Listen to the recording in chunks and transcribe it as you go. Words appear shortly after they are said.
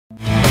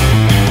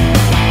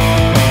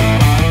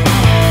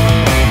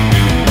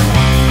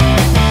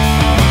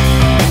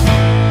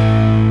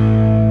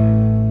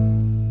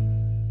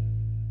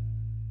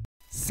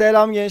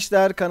Selam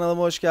gençler,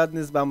 kanalıma hoş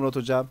geldiniz. Ben Murat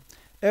Hoca.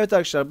 Evet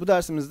arkadaşlar, bu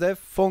dersimizde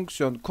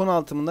fonksiyon konu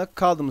anlatımında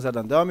kaldığımız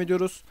yerden devam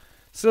ediyoruz.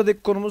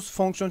 Sıradaki konumuz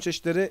fonksiyon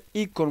çeşitleri.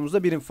 İlk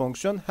konumuzda birim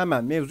fonksiyon.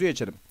 Hemen mevzuya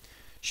geçelim.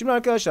 Şimdi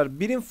arkadaşlar,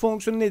 birim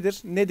fonksiyonu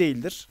nedir, ne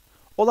değildir?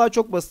 Olay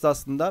çok basit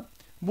aslında.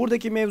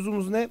 Buradaki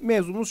mevzumuz ne?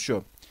 Mevzumuz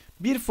şu.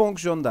 Bir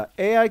fonksiyonda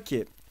eğer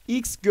ki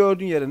x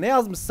gördüğün yere ne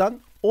yazmışsan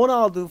onu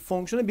aldığın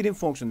fonksiyona birim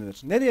fonksiyon denir.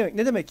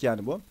 Ne demek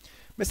yani bu?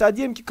 Mesela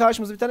diyelim ki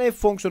karşımızda bir tane f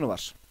fonksiyonu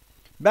var.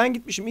 Ben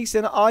gitmişim x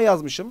yerine a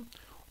yazmışım.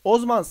 O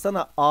zaman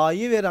sana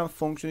a'yı veren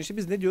fonksiyon işte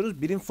biz ne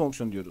diyoruz? Birim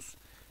fonksiyon diyoruz.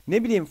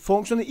 Ne bileyim,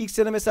 fonksiyonu x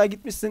yerine mesela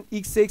gitmişsin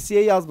x eksi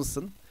y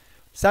yazmışsın.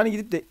 Sen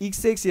gidip de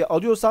x eksi y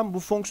alıyorsan bu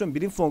fonksiyon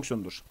birim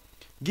fonksiyondur.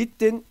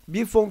 Gittin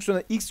bir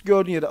fonksiyona x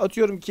gördüğün yere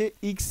atıyorum ki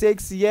x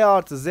eksi y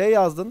artı z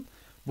yazdın.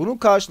 Bunun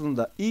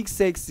karşılığında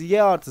x eksi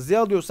y artı z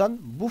alıyorsan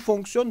bu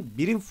fonksiyon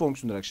birim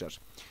fonksiyondur arkadaşlar.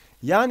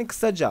 Yani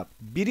kısaca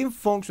birim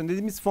fonksiyon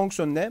dediğimiz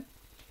fonksiyon ne?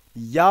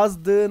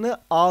 Yazdığını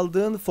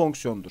aldığın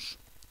fonksiyondur.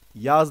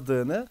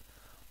 Yazdığını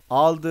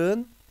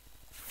aldığın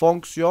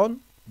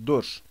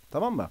fonksiyondur.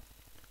 Tamam mı?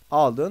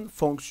 Aldığın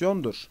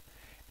fonksiyondur.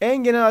 En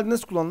genel halde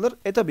nasıl kullanılır?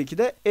 Tabii ki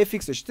de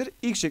fx eşittir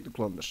x şekli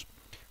kullanılır.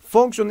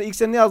 Fonksiyonda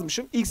x'e ne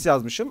yazmışım? X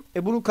yazmışım.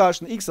 Bunun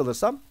karşılığında x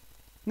alırsam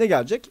ne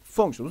gelecek?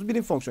 Fonksiyonumuz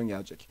birim fonksiyon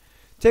gelecek.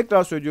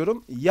 Tekrar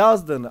söylüyorum.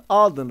 Yazdığını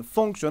aldığın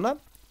fonksiyona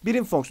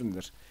birim fonksiyon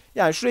denir.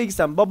 Yani şuraya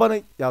gitsen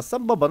babanı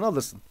yazsam babanı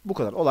alırsın. Bu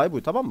kadar. Olay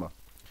bu, tamam mı?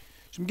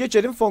 Şimdi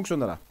geçelim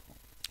fonksiyonlara.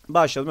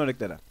 Başlayalım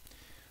örneklere.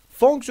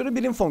 Fonksiyonu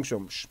birim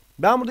fonksiyonmuş.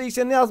 Ben burada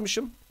x'e ne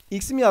yazmışım?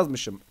 X'i mi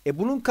yazmışım?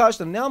 Bunun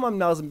karşılığında ne almam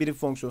lazım birim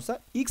fonksiyonsa?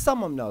 X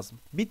almam lazım.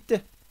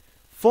 Bitti.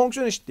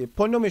 Fonksiyon eşitliği,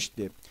 polinom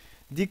eşitliği.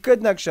 Dikkat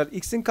edin arkadaşlar,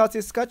 x'in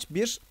katsayısı kaç?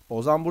 1.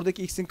 O zaman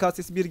buradaki x'in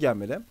katsayısı 1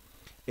 gelmeli.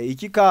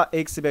 2k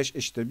eksi 5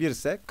 eşittir 1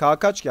 ise k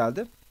kaç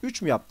geldi?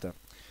 3 mü yaptı?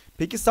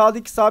 Peki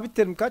sağdaki sabit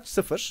terim kaç?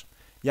 0.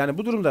 Yani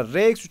bu durumda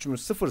r eksi 3'ümüz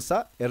 0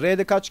 ise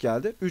r'de kaç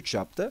geldi? 3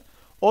 yaptı.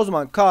 O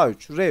zaman k3,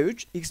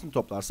 r3, x'ini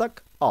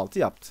toplarsak 6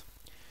 yaptı.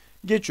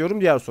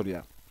 Geçiyorum diğer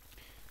soruya.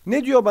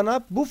 Ne diyor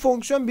bana? Bu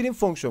fonksiyon birim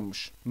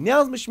fonksiyonmuş. Ne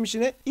yazmışım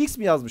içine? X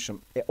mi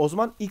yazmışım? O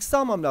zaman x'i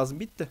almam lazım.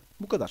 Bitti.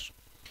 Bu kadar.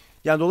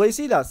 Yani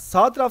dolayısıyla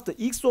sağ tarafta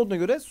x olduğuna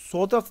göre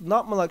sol tarafta ne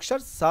yapmalı arkadaşlar?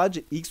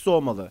 Sadece x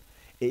olmalı.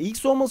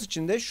 X olması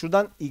için de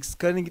şuradan x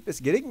karenin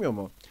gitmesi gerekmiyor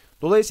mu?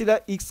 Dolayısıyla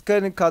x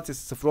karenin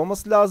katsayısı 0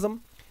 olması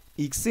lazım.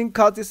 X'in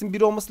katsayısının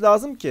 1 olması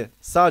lazım ki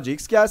sadece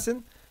x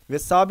gelsin. Ve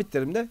sabit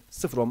terim de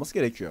 0 olması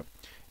gerekiyor.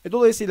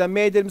 Dolayısıyla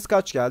m değerimiz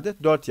kaç geldi?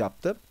 4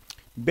 yaptı.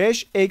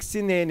 5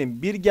 eksi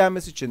n'nin 1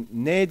 gelmesi için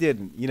n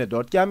değerinin yine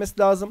 4 gelmesi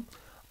lazım.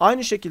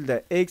 Aynı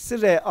şekilde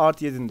eksi r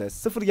artı 7'nin de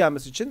 0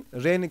 gelmesi için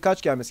r'nin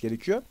kaç gelmesi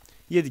gerekiyor?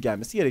 7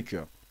 gelmesi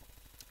gerekiyor.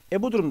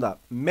 Bu durumda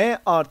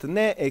m artı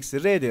n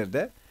eksi r değeri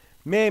de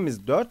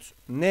m'miz 4,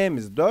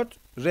 n'miz 4,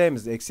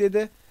 r'miz eksi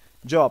 7.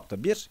 Cevap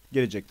da 1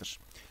 gelecektir.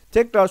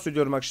 Tekrar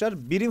söylüyorum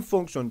arkadaşlar. Birim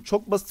fonksiyon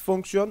çok basit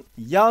fonksiyon.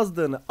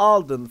 Yazdığını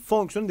aldığın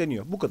fonksiyon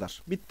deniyor. Bu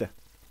kadar. Bitti.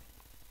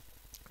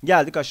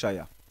 Geldik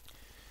aşağıya.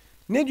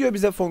 Ne diyor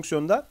bize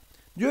fonksiyonda?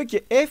 Diyor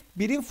ki f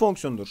birim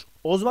fonksiyondur.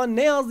 O zaman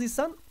ne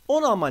yazdıysan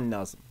onu alman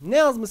lazım. Ne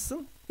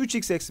yazmışsın?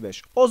 3x eksi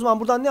 5. O zaman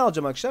buradan ne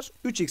alacağım arkadaşlar?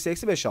 3x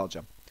eksi 5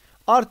 alacağım.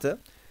 Artı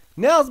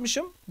ne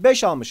yazmışım?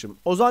 5 almışım.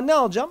 O zaman ne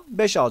alacağım?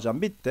 5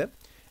 alacağım. Bitti.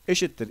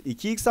 Eşittir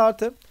 2x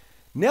artı.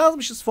 Ne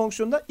yazmışız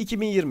fonksiyonda?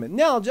 2020.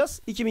 Ne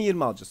alacağız?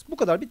 2020 alacağız. Bu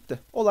kadar, bitti.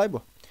 Olay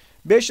bu.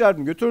 5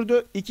 verdim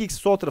götürdü. 2x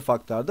sol tarafa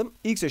aktardım.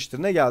 X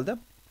eşittir ne geldi?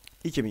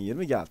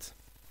 2020 geldi.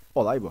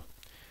 Olay bu.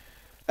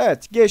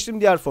 Evet,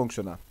 geçtim diğer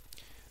fonksiyona.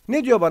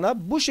 Ne diyor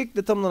bana? Bu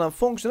şekilde tanımlanan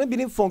fonksiyona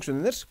birim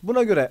fonksiyon denir.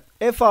 Buna göre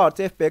f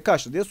artı fb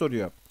kaçtır diye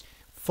soruyor.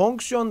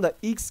 Fonksiyonda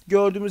x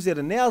gördüğümüz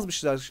yere ne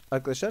yazmışlar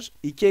arkadaşlar?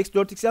 2 eksi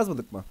 4x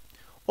yazmadık mı?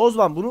 O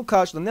zaman bunun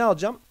karşılığında ne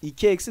alacağım?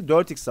 2 eksi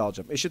 4x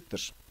alacağım.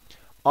 Eşittir.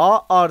 A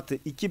artı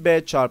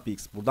 2b çarpı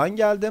x buradan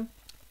geldi.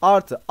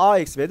 Artı a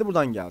eksi b de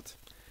buradan geldi.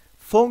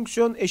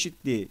 Fonksiyon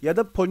eşitliği ya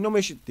da polinom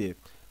eşitliği.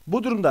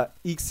 Bu durumda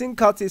x'in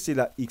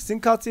katsayısıyla x'in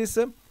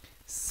katsayısı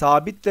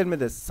sabit terime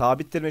de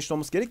sabit terime eşit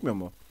olması gerekmiyor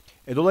mu?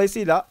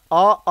 Dolayısıyla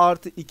a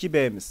artı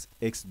 2b'miz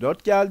eksi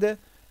 4 geldi.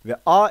 Ve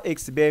a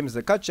eksi b'miz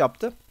de kaç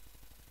yaptı?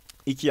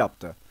 2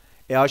 yaptı.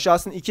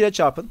 Aşağısını 2 ile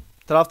çarpın.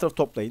 Taraf tarafı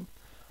toplayın.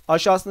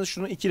 Aşağısını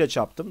şunu 2 ile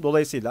çarptım.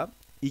 Dolayısıyla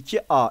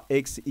 2a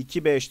eksi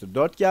 2b eşittir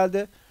 4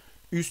 geldi.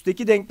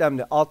 Üstteki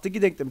denklemle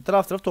alttaki denklemi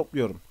taraf tarafı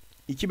topluyorum.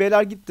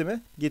 2b'ler gitti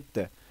mi?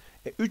 Gitti.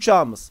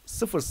 3a'mız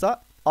 0 ise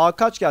a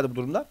kaç geldi bu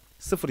durumda?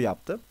 0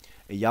 yaptı.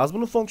 Yaz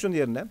bunun fonksiyon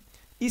yerine.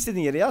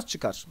 İstediğin yere yaz,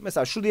 çıkar.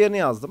 Mesela şu değerini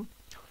yazdım.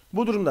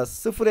 Bu durumda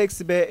 0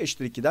 eksi b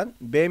eşittir 2'den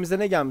b'mize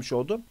ne gelmiş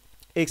oldu?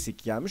 Eksi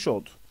 2 gelmiş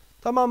oldu.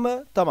 Tamam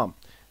mı? Tamam.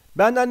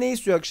 Benden ne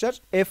istiyor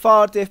arkadaşlar? F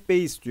artı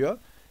fb'yi istiyor.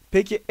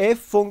 Peki f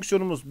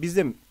fonksiyonumuz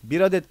bizim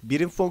bir adet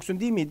birim fonksiyon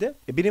değil miydi?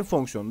 Birim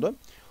fonksiyondu.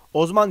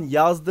 O zaman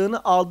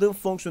yazdığını aldığım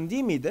fonksiyon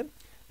değil miydi?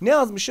 Ne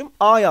yazmışım?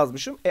 A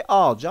yazmışım. A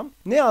alacağım.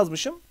 Ne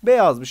yazmışım? B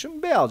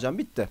yazmışım. B alacağım.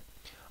 Bitti.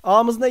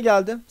 A'mız ne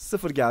geldi?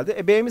 0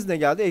 geldi. B'miz ne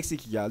geldi? Eksi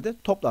 2 geldi.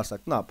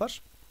 Toplarsak ne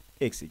yapar?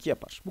 Eksi 2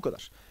 yapar. Bu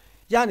kadar.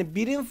 Yani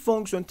birim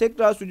fonksiyon,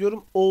 tekrar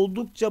söylüyorum,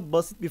 oldukça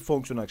basit bir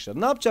fonksiyon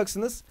arkadaşlar. Ne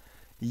yapacaksınız?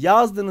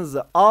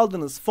 yazdığınızı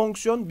aldığınız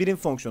fonksiyon birim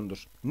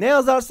fonksiyonudur. Ne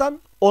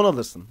yazarsan onu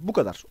alırsın. Bu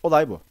kadar.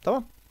 Olay bu.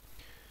 Tamam.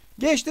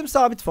 Geçtim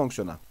sabit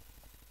fonksiyona.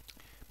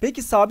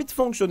 Peki sabit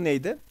fonksiyon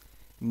neydi?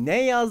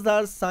 Ne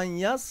yazarsan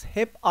yaz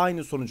hep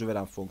aynı sonucu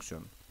veren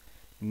fonksiyon.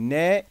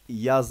 Ne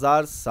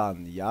yazarsan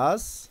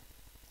yaz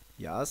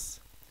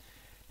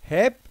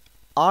hep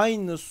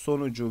aynı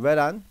sonucu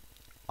veren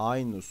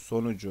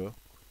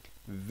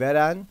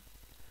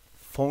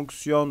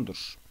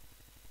fonksiyondur.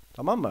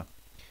 Tamam mı?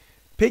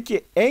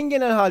 Peki en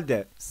genel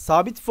halde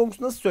sabit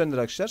fonksiyon nasıl söylenir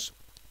arkadaşlar?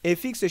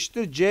 Fx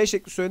eşittir c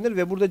şekli söylenir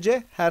ve burada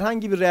c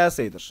herhangi bir reel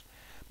sayıdır.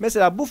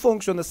 Mesela bu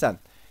fonksiyonda sen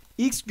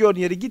x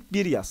gördüğün yere git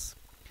 1 yaz.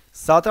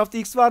 Sağ tarafta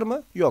x var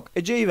mı? Yok.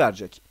 C'yi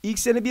verecek.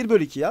 X yerine 1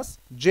 bölü 2 yaz.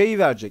 C'yi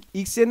verecek.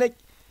 X yerine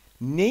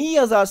neyi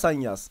yazarsan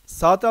yaz.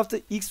 Sağ tarafta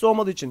x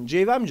olmadığı için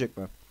c'yi vermeyecek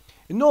mi?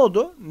 Ne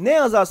oldu? Ne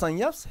yazarsan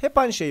yaz hep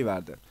aynı şeyi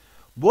verdi.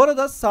 Bu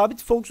arada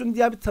sabit fonksiyonun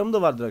diğer bir tanımı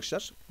da vardır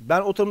arkadaşlar.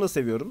 Ben o tanımı da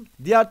seviyorum.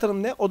 Diğer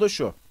tanım ne? O da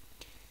şu.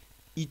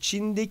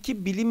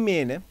 İçindeki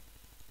bilinmeyeni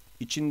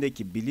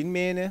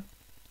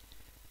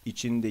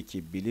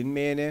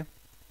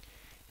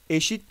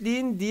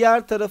eşitliğin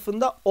diğer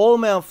tarafında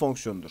olmayan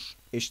fonksiyondur.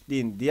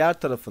 Eşitliğin diğer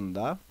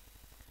tarafında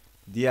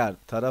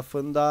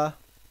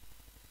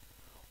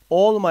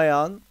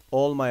olmayan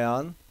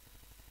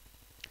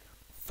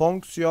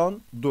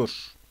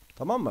fonksiyondur.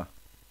 Tamam mı?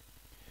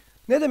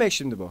 Ne demek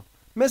şimdi bu?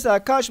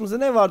 Mesela karşımızda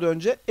ne vardı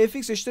önce?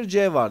 Fx eşittir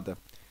c vardı.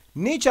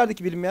 Ne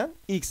içerideki bilinmeyen?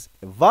 X.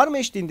 Var mı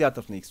eşitliğin diğer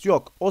tarafında x?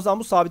 Yok. O zaman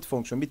bu sabit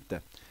fonksiyon.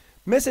 Bitti.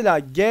 Mesela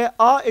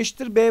GA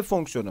eşittir B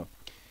fonksiyonu.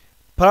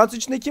 Parantez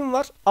içinde kim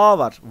var? A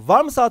var.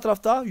 Var mı sağ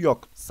tarafta A?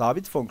 Yok.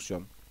 Sabit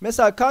fonksiyon.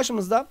 Mesela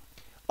karşımızda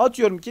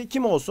atıyorum ki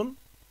kim olsun?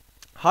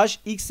 H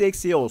x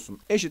eksi y olsun.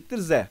 Eşittir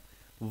z.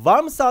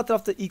 Var mı sağ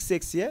tarafta x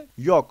eksi y?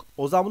 Yok.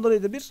 O zaman bunda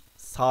nedir? Bir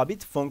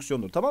sabit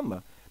fonksiyondur. Tamam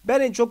mı? Ben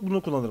en çok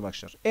bunu kullanırım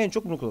arkadaşlar. En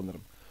çok bunu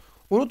kullanırım.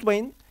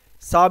 Unutmayın.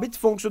 Sabit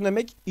fonksiyon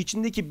demek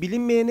içindeki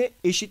bilinmeyeni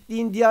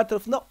eşitliğin diğer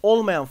tarafında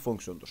olmayan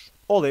fonksiyondur.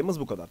 Olayımız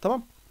bu kadar.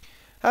 Tamam.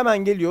 Hemen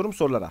geliyorum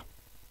sorulara.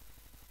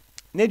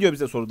 Ne diyor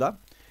bize soruda?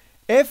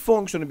 F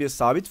fonksiyonu bir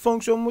sabit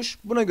fonksiyonmuş.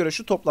 Buna göre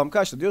şu toplam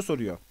kaçtı diyor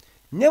soruyor.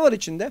 Ne var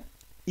içinde?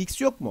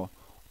 X yok mu?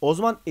 O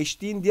zaman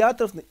eşitliğin diğer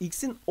tarafında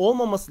x'in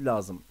olmaması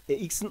lazım.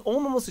 X'in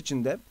olmaması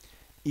için de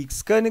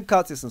x karenin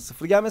katsayısının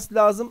 0 gelmesi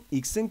lazım.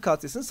 X'in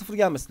katsayısının 0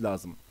 gelmesi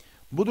lazım.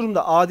 Bu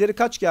durumda a değeri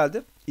kaç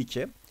geldi?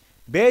 2.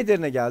 B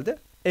değerine geldi.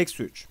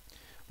 Eksi 3.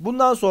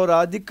 Bundan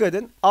sonra dikkat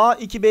edin. A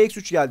 2 B eksi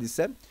 3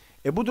 geldiyse.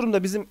 Bu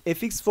durumda bizim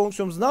fx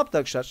fonksiyonumuz ne yaptı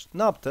arkadaşlar?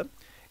 Ne yaptı?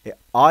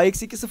 A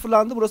eksi 2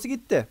 sıfırlandı. Burası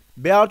gitti.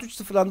 B artı 3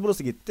 sıfırlandı.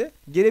 Burası gitti.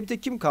 Geriye bir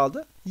tek kim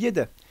kaldı?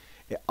 7.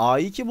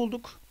 A'yı 2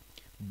 bulduk.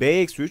 B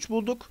eksi 3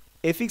 bulduk.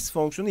 Fx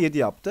fonksiyonu 7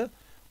 yaptı.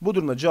 Bu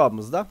durumda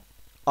cevabımız da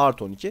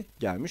artı 12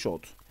 gelmiş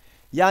oldu.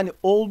 Yani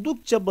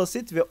oldukça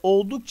basit ve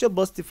oldukça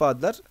basit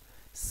ifadeler.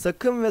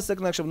 Sakın ve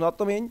sakın arkadaşlar bunu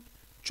atlamayın.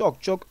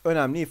 Çok çok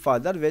önemli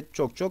ifadeler ve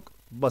çok çok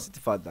basit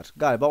ifadeler.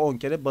 Galiba 10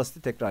 kere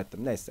basiti tekrar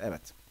ettim. Neyse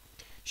evet.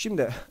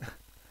 Şimdi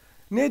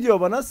ne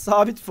diyor bana?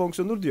 Sabit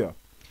fonksiyondur diyor.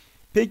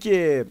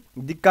 Peki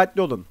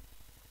dikkatli olun.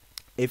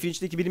 F'in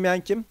içindeki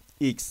bilinmeyen kim?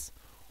 X.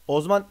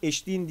 O zaman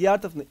eşitliğin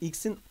diğer tarafında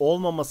x'in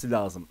olmaması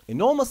lazım.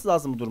 Ne olması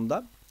lazım bu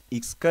durumda?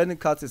 X karenin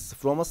katsayısı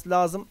 0 olması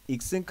lazım.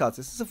 X'in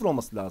katsayısı 0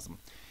 olması lazım.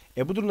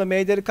 Bu durumda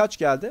m değeri kaç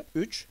geldi?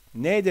 3.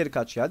 N değeri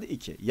kaç geldi?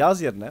 2.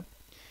 Yaz yerine.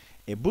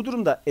 Bu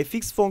durumda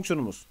fx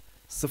fonksiyonumuz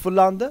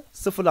sıfırlandı.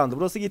 Sıfırlandı.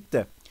 Burası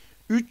gitti.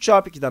 3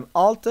 çarpı 2'den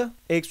 6.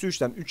 Eksi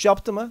 3'ten 3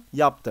 yaptı mı?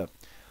 Yaptı.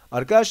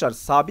 Arkadaşlar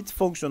sabit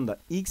fonksiyonda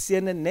x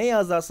yerine ne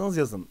yazarsanız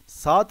yazın.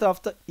 Sağ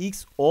tarafta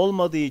x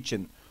olmadığı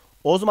için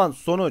o zaman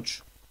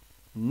sonuç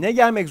ne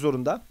gelmek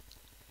zorunda?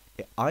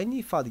 Aynı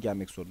ifade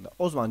gelmek zorunda.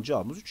 O zaman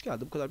cevabımız 3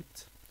 geldi. Bu kadar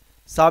bitti.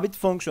 Sabit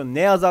fonksiyon ne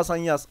yazarsan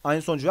yaz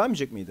aynı sonucu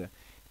vermeyecek miydi?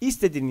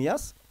 İstediğini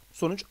yaz.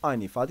 Sonuç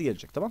aynı ifade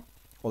gelecek. Tamam.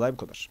 Olay bu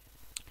kadar.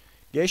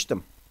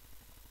 Geçtim.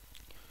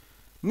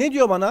 Ne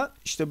diyor bana?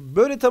 İşte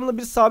böyle tanımlı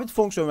bir sabit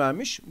fonksiyon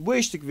vermiş. Bu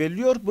eşitlik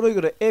veriliyor. Buna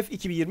göre f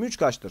 2023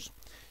 kaçtır?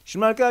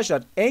 Şimdi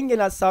arkadaşlar en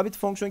genel sabit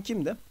fonksiyon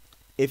kimdi?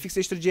 Fx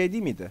eşittir c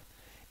değil miydi?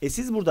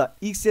 Siz burada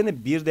x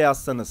yerine 1 de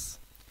yazsanız,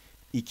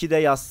 2 de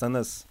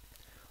yazsanız,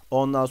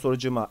 ondan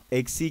sonracığıma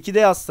eksi 2 de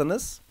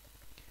yazsanız,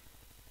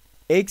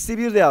 eksi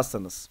 1 de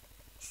yazsanız,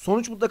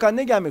 sonuç mutlaka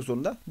ne gelmek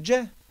zorunda?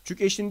 C.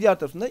 Çünkü eşitliğin diğer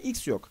tarafında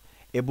x yok.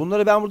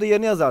 Bunları ben burada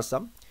yerine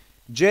yazarsam,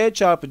 c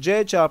çarpı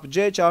c çarpı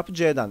c çarpı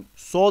c'den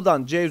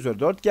soldan c üzeri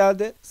 4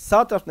 geldi.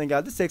 Sağ tarafına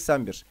geldi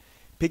 81.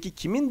 Peki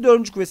kimin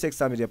 4. kuvveti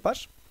 81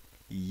 yapar?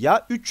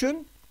 Ya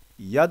 3'ün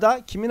ya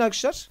da kimin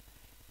arkadaşlar?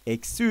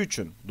 Eksi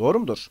 3'ün. Doğru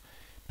mudur?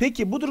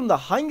 Peki bu durumda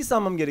hangisi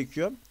almam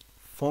gerekiyor?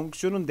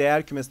 Fonksiyonun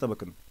değer kümesine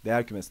bakın.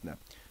 Değer kümesine.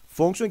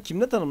 Fonksiyon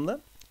kimde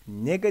tanımlı?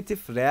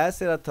 Negatif reel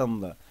sayılar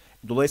tanımlı.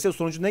 Dolayısıyla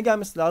sonucu ne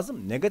gelmesi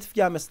lazım? Negatif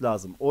gelmesi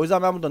lazım. O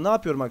yüzden ben burada ne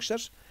yapıyorum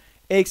arkadaşlar?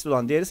 Eksi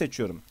olan değeri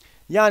seçiyorum.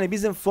 Yani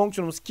bizim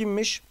fonksiyonumuz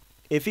kimmiş?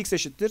 Fx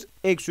eşittir.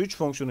 Eksi 3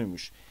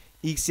 fonksiyonuymuş.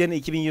 X yerine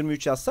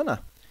 2023 yazsana.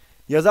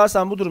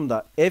 Yazarsan bu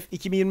durumda f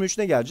 2023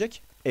 ne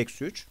gelecek?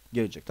 Eksi 3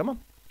 gelecek. Tamam.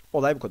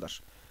 Olay bu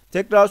kadar.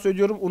 Tekrar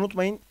söylüyorum.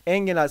 Unutmayın. En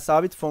genel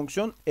sabit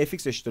fonksiyon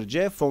fx eşittir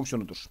c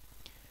fonksiyonudur.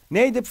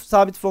 Neydi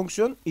sabit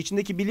fonksiyon?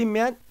 İçindeki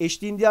bilinmeyen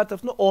eşliğin diğer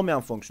tarafında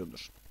olmayan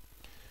fonksiyondur.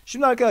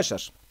 Şimdi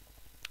arkadaşlar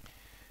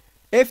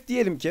f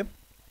diyelim ki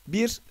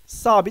bir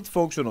sabit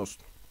fonksiyon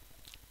olsun.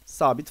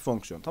 Sabit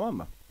fonksiyon, tamam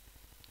mı?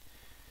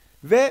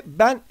 Ve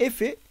ben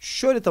f'i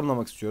şöyle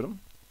tanımlamak istiyorum.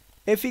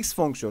 Fx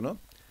fonksiyonu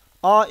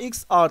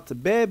ax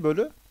artı b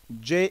bölü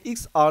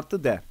cx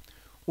artı d.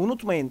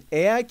 Unutmayın,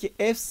 eğer ki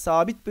f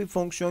sabit bir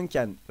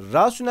fonksiyonken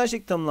rasyonel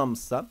şekilde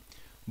tanımlanmışsa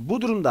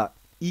bu durumda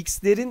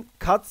x'lerin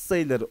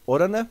katsayıları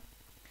oranı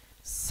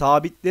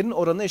sabitlerin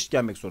oranına eşit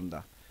gelmek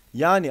zorunda.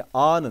 Yani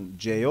a'nın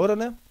c'ye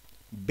oranı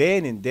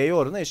b'nin d'ye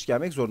oranına eşit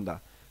gelmek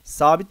zorunda.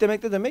 Sabit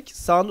demek ne demek?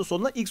 Sağında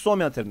solunda x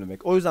olmayan terim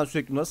demek. O yüzden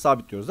sürekli bunları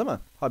sabit diyoruz değil mi?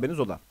 Haberiniz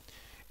ola.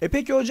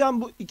 Peki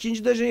hocam bu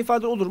ikinci derece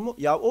ifade olur mu?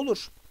 Ya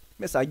olur.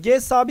 Mesela g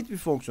sabit bir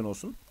fonksiyon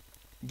olsun.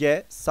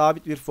 G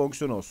sabit bir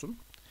fonksiyon olsun.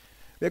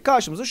 Ve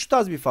karşımıza şu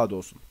tarz bir ifade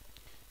olsun.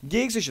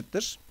 Gx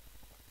eşittir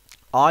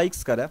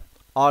ax kare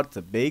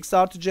artı bx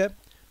artı c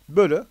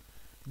bölü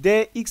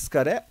dx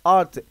kare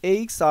artı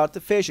ex artı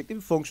f şeklinde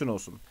bir fonksiyon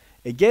olsun.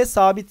 G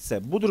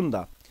sabitse bu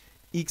durumda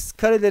x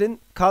karelerin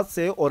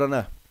katsayı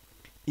oranı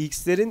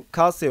x'lerin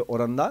katsayı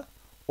oranına,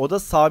 o da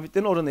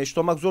sabitlerin oranı eşit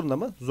olmak zorunda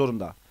mı?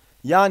 Zorunda.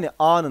 Yani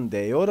a'nın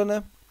d'ye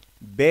oranı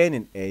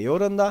b'nin e'ye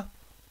oranında,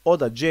 o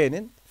da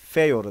c'nin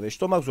f'ye oranı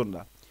eşit olmak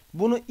zorunda.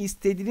 Bunu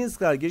istediğiniz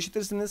kadar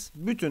geliştirirsiniz.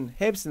 Bütün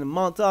hepsinin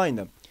mantığı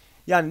aynı.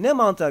 Yani ne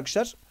mantığı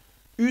arkadaşlar?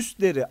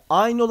 Üstleri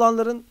aynı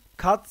olanların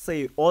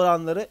katsayı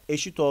oranları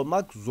eşit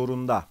olmak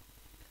zorunda.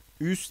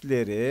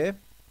 Üstleri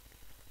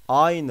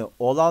aynı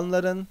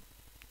olanların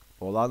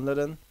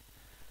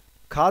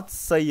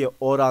katsayı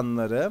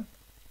oranları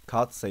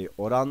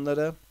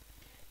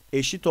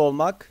eşit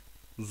olmak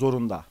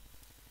zorunda.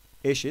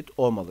 Eşit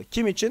olmalı.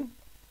 Kim için?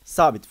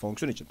 Sabit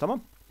fonksiyon için.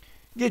 Tamam.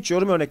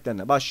 Geçiyorum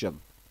örneklerine. Başlayalım.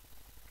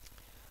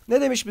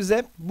 Ne demiş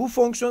bize? Bu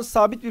fonksiyon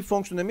sabit bir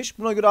fonksiyon demiş.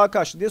 Buna göre a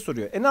kaçtı diye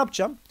soruyor. Ne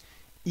yapacağım?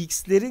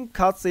 X'lerin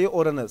katsayı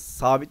oranı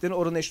sabitlerin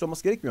oranı eşit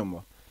olması gerekmiyor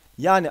mu?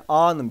 Yani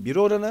a'nın 1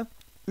 oranı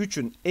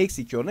 3'ün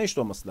eksi 2 oranı eşit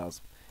olması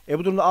lazım.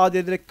 Bu durumda a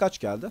değeri direkt kaç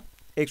geldi?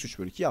 Eksi 3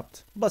 bölü 2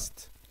 yaptı.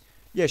 Basit.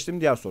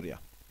 Geçtim diğer soruya.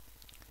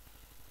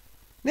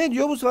 Ne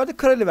diyor? Bu sefer de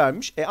kareli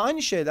vermiş.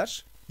 Aynı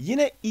şeyler.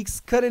 Yine x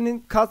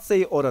karenin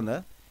katsayı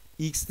oranı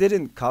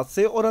x'lerin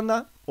katsayı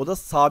oranına, o da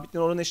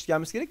sabitlerin oranı eşit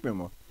gelmesi gerekmiyor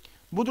mu?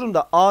 Bu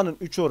durumda a'nın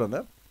 3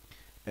 oranı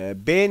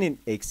b'nin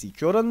eksi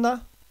 2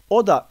 oranına,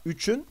 o da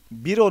 3'ün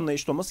 1 oranına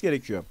eşit olması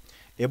gerekiyor.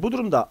 Bu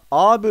durumda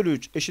a bölü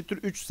 3 eşittir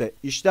 3 ise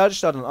içler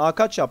dışlardan a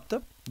kaç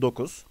yaptı?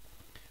 9.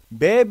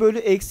 B bölü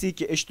eksi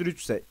 2 eşittir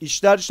 3 ise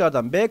içler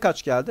dışlardan b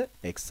kaç geldi?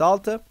 Eksi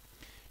 6.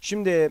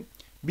 Şimdi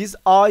biz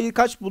a'yı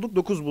kaç bulduk?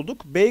 9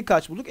 bulduk. B'yi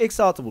kaç bulduk?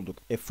 Eksi 6 bulduk.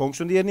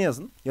 Fonksiyonu yerine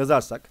yazın.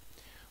 Yazarsak.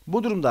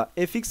 Bu durumda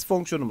fx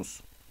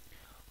fonksiyonumuz.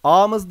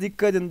 A'mız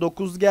dikkat edin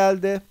 9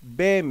 geldi.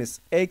 B'miz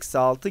eksi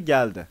 6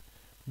 geldi.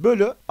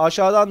 Bölü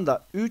aşağıdan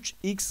da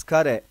 3x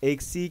kare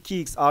eksi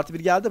 2x artı 1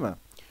 geldi mi?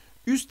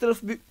 Üst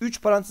tarafı bir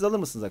 3 parantez alır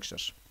mısınız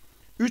arkadaşlar?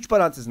 3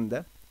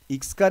 parantezinde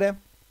x kare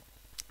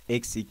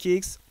eksi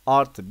 2x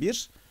artı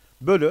 1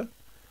 bölü,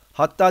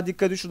 hatta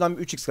dikkat edin şuradan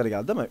bir 3x kare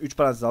geldi değil mi? 3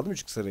 parantez aldım,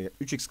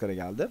 3x kare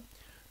geldi.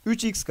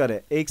 3x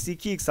kare eksi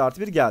 2x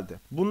artı 1 geldi.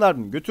 Bunlar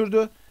bunu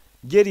götürdü.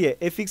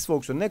 Geriye fx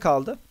fonksiyonu ne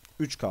kaldı?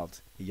 3 kaldı.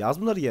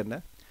 Yaz bunları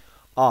yerine.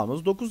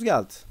 A'mız 9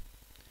 geldi.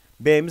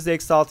 B'miz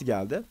eksi 6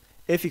 geldi.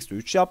 Fx de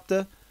 3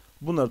 yaptı.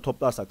 Bunları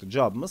toplarsak da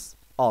cevabımız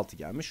 6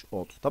 gelmiş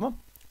oldu. Tamam.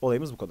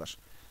 Olayımız bu kadar.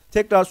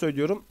 Tekrar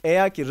söylüyorum.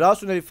 Eğer ki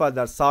rasyonel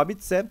ifadeler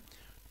sabitse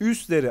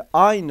üstleri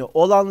aynı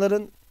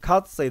olanların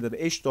katsayıları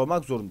eşit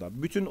olmak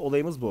zorunda. Bütün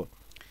olayımız bu.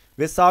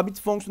 Ve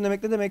sabit fonksiyon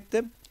demek ne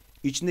demekti?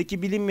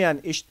 İçindeki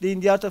bilinmeyen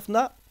eşitliğin diğer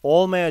tarafında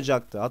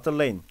olmayacaktı.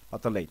 Hatırlayın.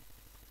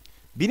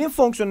 Birim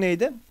fonksiyonu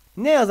neydi?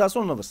 Ne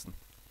yazarsan onu alırsın.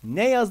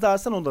 Ne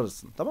yazarsan onu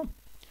alırsın. Tamam.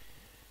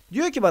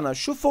 Diyor ki bana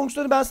şu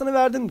fonksiyonu ben sana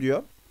verdim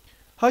diyor.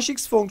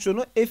 Hx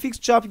fonksiyonu fx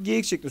çarpı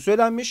gx şeklinde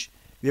söylenmiş.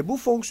 Ve bu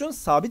fonksiyon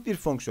sabit bir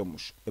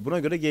fonksiyonmuş. Buna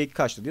göre g2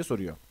 kaçtır diye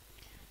soruyor.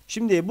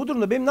 Şimdi bu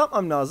durumda benim ne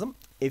yapmam lazım?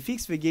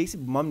 Fx ve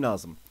gx'i bulmam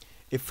lazım.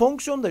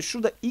 Fonksiyonda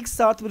şurada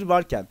x artı 1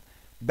 varken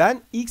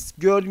ben x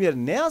gördüğüm yere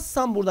ne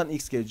yazsam buradan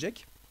x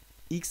gelecek?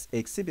 X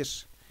eksi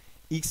 1.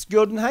 X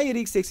gördüğün her yere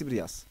x eksi 1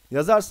 yaz.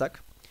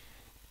 Yazarsak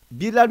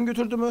birler mi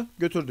götürdü mü?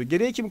 Götürdü.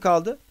 Geriye kim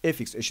kaldı?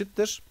 Fx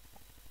eşittir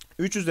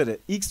 3 üzeri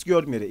x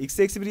gördüğüm yere x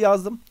eksi 1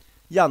 yazdım.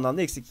 Yandan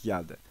da eksi 2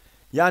 geldi.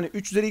 Yani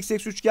 3 üzeri x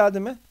eksi 3 geldi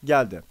mi?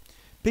 Geldi.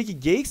 Peki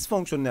gx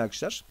fonksiyonu ne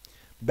arkadaşlar?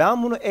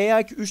 Ben bunu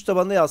eğer ki 3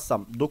 tabanında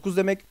yazsam 9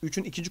 demek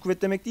 3'ün ikinci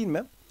kuvveti demek değil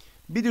mi?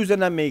 Bir de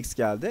üzerinden mx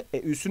geldi.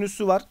 Üssün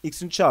üssü var.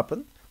 X'ini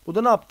çarpın. Bu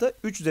da ne yaptı?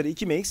 3 üzeri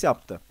 2 mx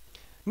yaptı.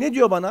 Ne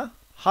diyor bana?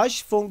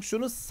 H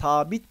fonksiyonu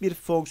sabit bir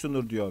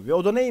fonksiyondur diyor. Ve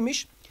o da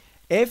neymiş?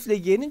 F ile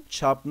g'nin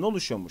çarpımı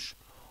oluşuyormuş.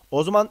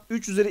 O zaman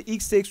 3 üzeri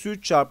x eksi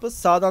 3 çarpı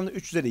sağdan da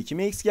 3 üzeri 2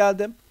 mx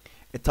geldi.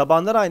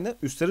 Tabanlar aynı.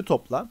 Üstleri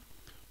topla.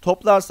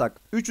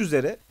 Toplarsak 3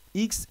 üzeri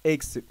x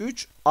eksi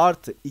 3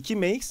 artı 2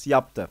 mx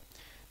yaptı.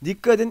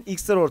 Dikkat edin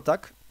x'ler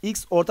ortak.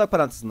 X ortak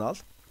parantezini al.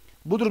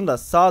 Bu durumda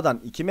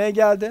sağdan 2m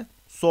geldi.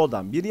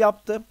 Soldan 1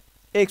 yaptı.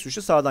 Eksi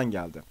 3'ü sağdan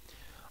geldi.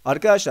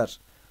 Arkadaşlar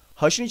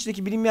h'ın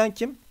içindeki bilinmeyen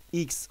kim?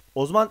 x.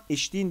 O zaman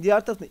eşitliğin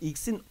diğer tarafında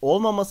x'in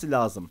olmaması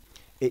lazım.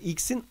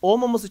 X'in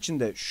olmaması için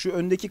de şu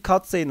öndeki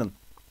katsayının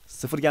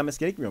 0 gelmesi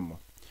gerekmiyor mu?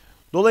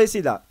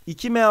 Dolayısıyla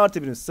 2m artı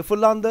 1'imiz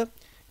sıfırlandı.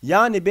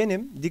 Yani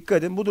benim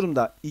dikkat edin bu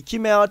durumda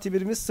 2m artı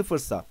 1'imiz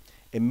sıfırsa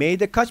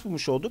m'de kaç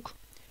bulmuş olduk?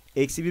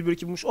 Eksi 1 bölü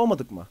 2 bulmuş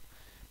olmadık mı?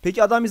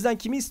 Peki adam bizden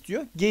kimi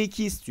istiyor?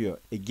 G2 istiyor.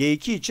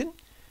 G2 için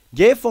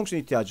G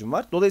fonksiyonu ihtiyacım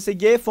var. Dolayısıyla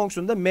G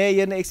fonksiyonunda m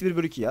yerine eksi 1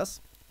 bölü 2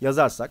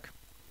 yazarsak.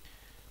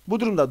 Bu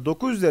durumda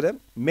 9 üzeri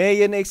m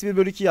yerine eksi 1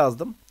 bölü 2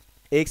 yazdım.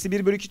 Eksi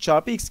 1 bölü 2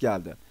 çarpı x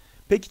geldi.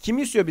 Peki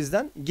kimi istiyor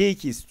bizden?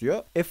 G2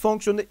 istiyor.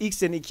 Fonksiyonunda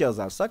x yerine 2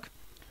 yazarsak.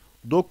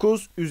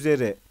 9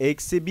 üzeri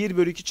eksi 1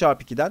 bölü 2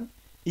 çarpı 2'den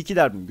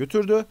 2'ler bunu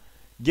götürdü.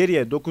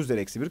 Geriye 9 üzeri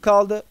eksi 1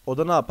 kaldı. O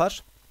da ne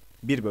yapar?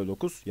 1 bölü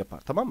 9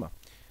 yapar. Tamam mı?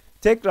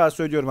 Tekrar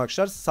söylüyorum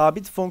arkadaşlar.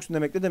 Sabit fonksiyon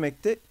demek ne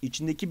demekti?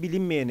 İçindeki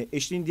bilinmeyeni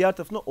eşliğin diğer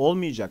tarafında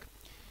olmayacak.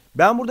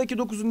 Ben buradaki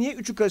 9'u niye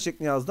 3'ü kare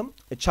şeklinde yazdım?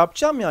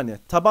 Çarpacağım yani.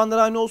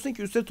 Tabanları aynı olsun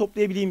ki üstleri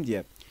toplayabileyim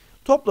diye.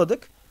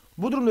 Topladık.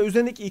 Bu durumda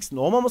üzerindeki x'in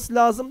olmaması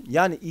lazım.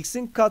 Yani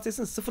x'in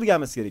katsayısının 0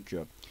 gelmesi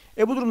gerekiyor.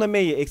 Bu durumda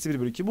m'yi eksi 1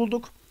 bölü 2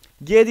 bulduk.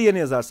 G'de yerine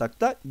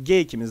yazarsak da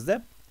G2'miz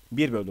de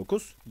 1 bölü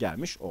 9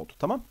 gelmiş oldu.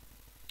 Tamam.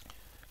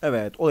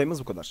 Evet, olayımız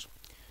bu kadar.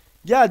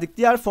 Geldik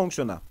diğer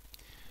fonksiyona.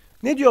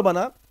 Ne diyor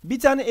bana? Bir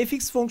tane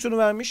fx fonksiyonu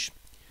vermiş.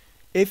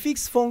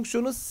 Fx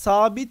fonksiyonu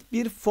sabit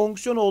bir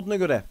fonksiyon olduğuna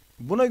göre,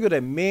 buna göre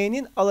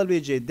m'nin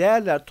alabileceği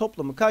değerler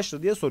toplamı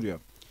kaçtır diye soruyor.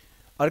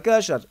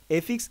 Arkadaşlar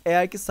fx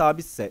eğer ki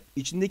sabitse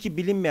içindeki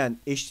bilinmeyen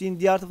eşliğin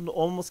diğer tarafında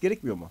olması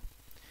gerekmiyor mu?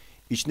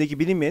 İçindeki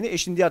bilinmeyeni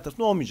eşliğin diğer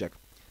tarafında olmayacak.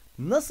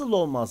 Nasıl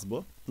olmaz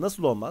bu?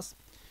 Nasıl olmaz?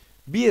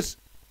 Bir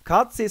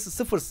katsayısı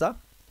sıfırsa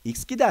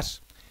x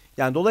gider.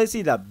 Yani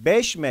dolayısıyla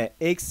 5m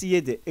eksi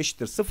 7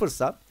 eşittir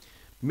sıfırsa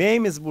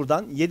m'imiz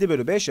buradan 7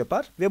 bölü 5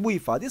 yapar ve bu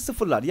ifadeyi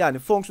sıfırlar. Yani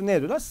fonksiyon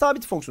neye döner?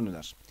 Sabit fonksiyon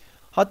döner.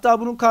 Hatta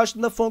bunun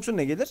karşılığında fonksiyon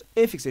ne gelir?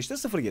 Fx eşittir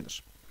 0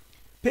 gelir.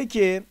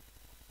 Peki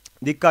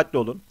dikkatli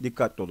olun,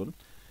 dikkatli olun.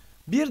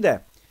 Bir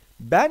de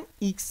ben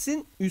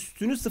x'in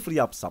üstünü 0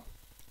 yapsam.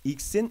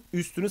 X'in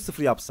üstünü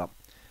 0 yapsam.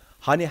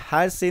 Hani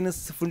her sayının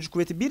 0.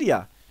 kuvveti 1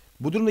 ya.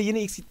 Bu durumda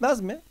yine x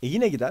gitmez mi?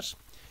 Yine gider.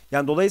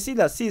 Yani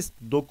dolayısıyla siz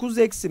 9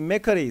 eksi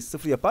m kareyi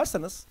 0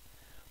 yaparsanız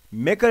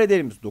m kare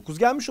değerimiz 9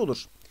 gelmiş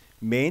olur.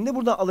 M'nin de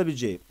buradan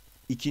alabileceği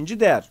ikinci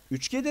değer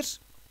 3 gelir.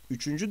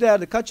 Üçüncü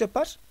değerde kaç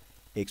yapar?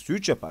 Eksi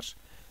 3 yapar.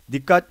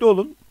 Dikkatli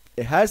olun.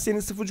 Her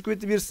sayının 0.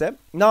 kuvveti 1 ise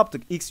ne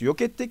yaptık? X'i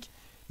yok ettik.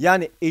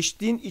 Yani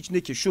eşliğin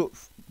içindeki şu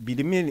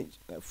bilinmeyen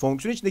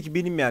fonksiyon içindeki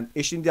bilinmeyen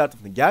eşliğin diğer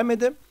tarafına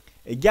gelmedi.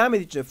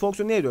 Gelmediği için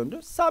fonksiyon neye döndü?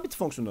 Sabit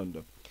fonksiyon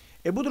döndü.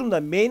 Bu durumda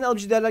m'nin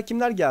alabileceği değerler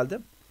kimler geldi?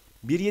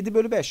 1 7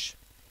 bölü 5.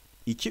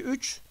 2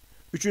 3.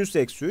 Üçüncüsü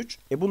eksi 3.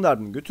 Bunlar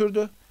bunu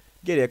götürdü.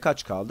 Geriye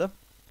kaç kaldı?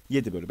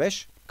 7 bölü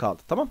 5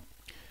 kaldı. Tamam.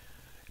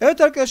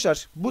 Evet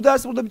arkadaşlar. Bu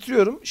dersi burada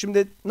bitiriyorum.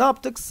 Şimdi ne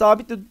yaptık?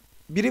 Sabitle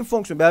birim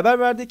fonksiyon beraber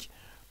verdik.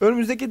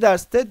 Önümüzdeki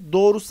derste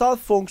doğrusal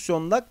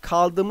fonksiyonla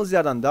kaldığımız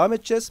yerden devam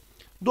edeceğiz.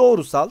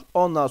 Doğrusal,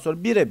 ondan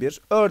sonra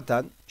birebir,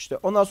 örten, işte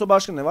ondan sonra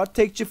başka ne var?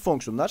 Tek çift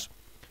fonksiyonlar,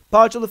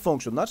 parçalı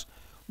fonksiyonlar.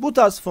 Bu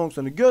tarz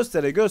fonksiyonu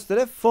göstere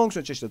göstere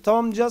fonksiyon çeşitleri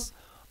tamamlayacağız.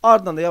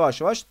 Ardından da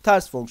yavaş yavaş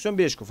ters fonksiyon,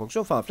 bileşik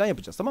fonksiyon falan filan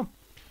yapacağız. Tamam.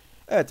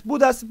 Evet, bu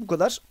ders bu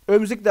kadar.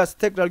 Önümüzdeki derste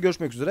tekrar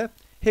görüşmek üzere.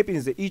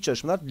 Hepinize iyi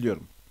çalışmalar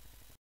diliyorum.